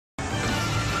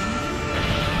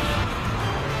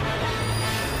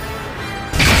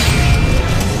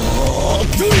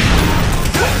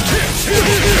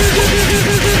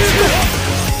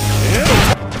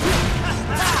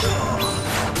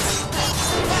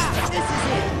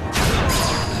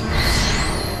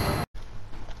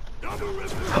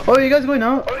Oh, you guys going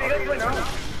out?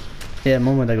 Yeah,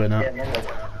 moment I going out.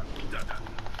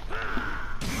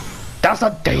 That's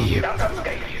not Dave.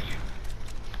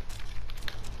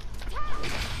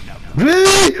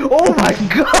 Really? Oh my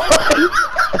god!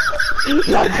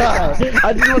 Not die.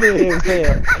 I just want to hear him say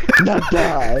it. Not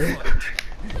die.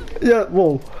 Yeah,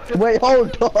 whoa. Wait,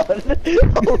 hold on.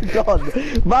 Hold on.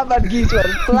 My man geese went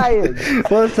flying.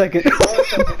 1 second.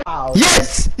 Ow.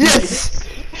 Yes! Yes!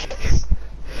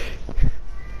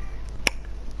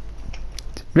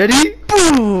 Ready?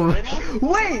 Boom!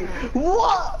 Wait,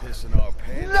 what?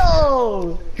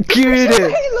 No! Give it.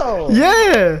 Halo!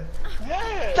 Yeah!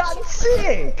 That's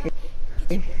sick!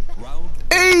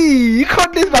 Hey! You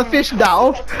can't leave my fish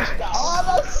now! Oh,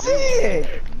 that's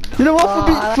sick! You know what?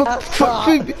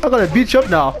 I'm gonna beat you up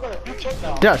now.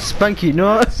 Yeah, spanky, you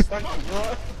know what?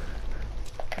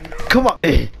 Come on,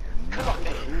 hey.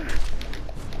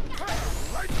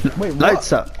 Wait, what?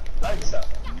 Lights up. Stop.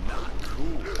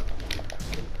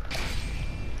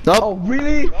 Oh,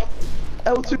 really?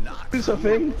 L2 is a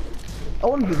thing? I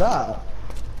wanna do that.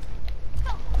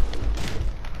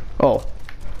 Oh.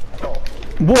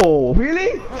 Whoa.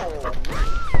 Really?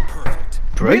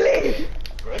 Break? Really?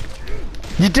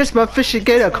 You dissed my fish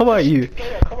again, come on you.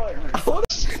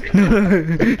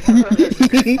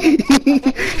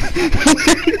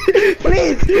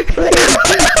 Please! Please!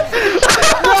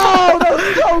 No! That was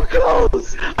so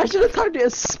close! I should have timed it a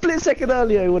split second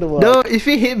earlier, it would have worked. No, if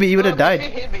he hit me, you would have died.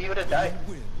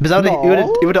 Because it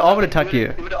would have auto attacked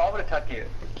you.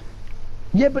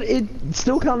 Yeah, but it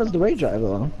still counts as the raid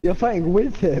driver. You're fighting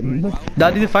with him. No,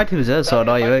 I didn't fight him there, so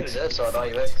now you works.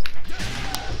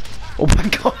 Oh my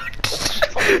god.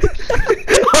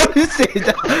 How do you say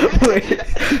that? Wait.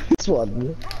 This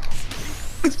one.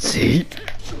 See?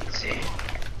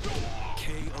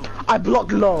 I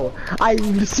blocked low. I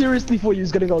seriously thought you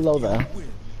was gonna go low there.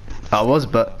 I was,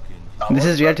 but this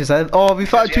is reality side. Oh, we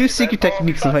found 2 secret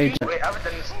techniques of how you.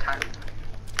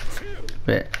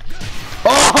 Wait.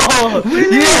 Oh!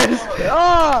 Really? Yes!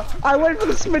 Oh! I went for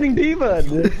the spinning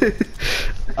demon!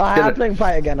 I'm playing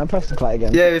fight again, I'm pressing fight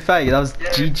again. Yeah, we fight. That was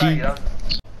GG.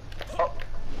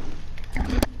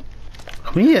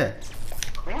 Come here.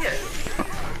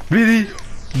 Really?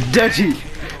 Dirty.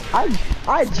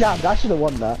 I jammed, I should have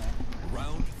won that.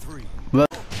 Well,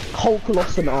 Hulk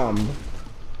lost an arm.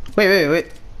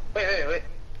 wait.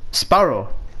 Sparrow.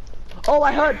 Oh,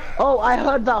 I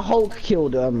heard that Hulk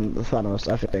killed Thanos,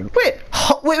 I think. Wait,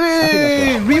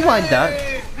 rewind that.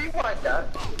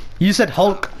 You said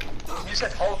Hulk.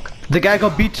 The guy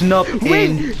got beaten up in.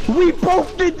 Wait, we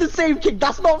both did the same kick.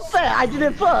 That's not fair. I did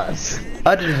it first.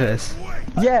 I did this.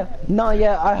 Yeah,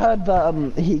 I heard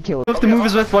that he killed. If the movie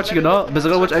is worth watching or not, because I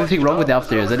don't watch anything wrong with the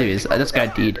afterwards. Anyways, that's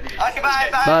guaranteed. Okay, bye.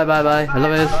 I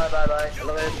love it.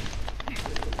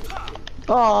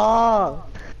 Oh.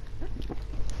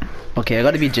 Okay, I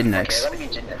gotta be Jin next.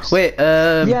 Wait,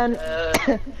 Yeah.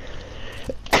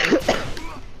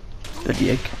 the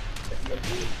egg.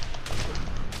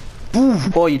 Ooh,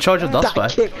 oh, you charge with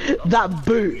that kick, that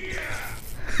boot.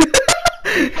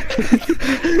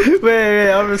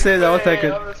 wait, I'm gonna say that 1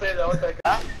 second.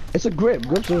 It's a grip.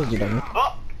 Grip is you know.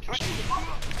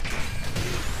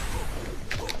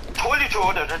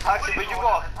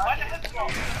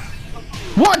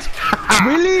 What?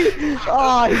 Really?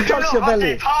 Oh, he touched your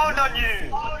belly.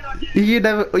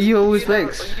 You always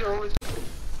makes.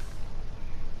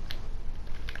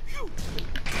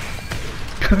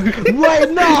 Wait,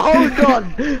 no, hold on.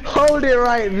 Hold it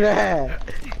right there.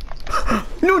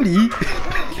 Nuni.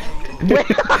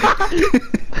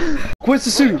 Where's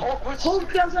the suit?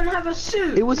 Hulk doesn't have a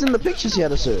suit. It was in the pictures he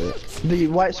had a suit. The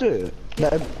white suit.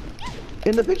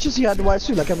 In the pictures he had the white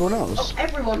suit like everyone else. Oh,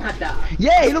 everyone had that.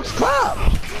 Yeah, he looks crap.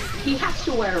 He has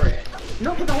to wear it.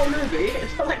 Not for the whole movie.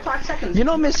 It's for like 5 seconds. You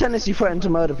know Miss Hennessy threatened to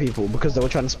murder people because they were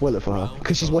trying to spoil it for her.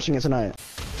 Because she's watching it tonight.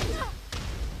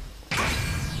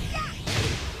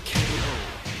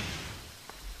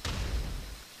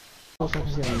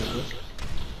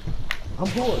 I'm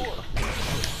bored.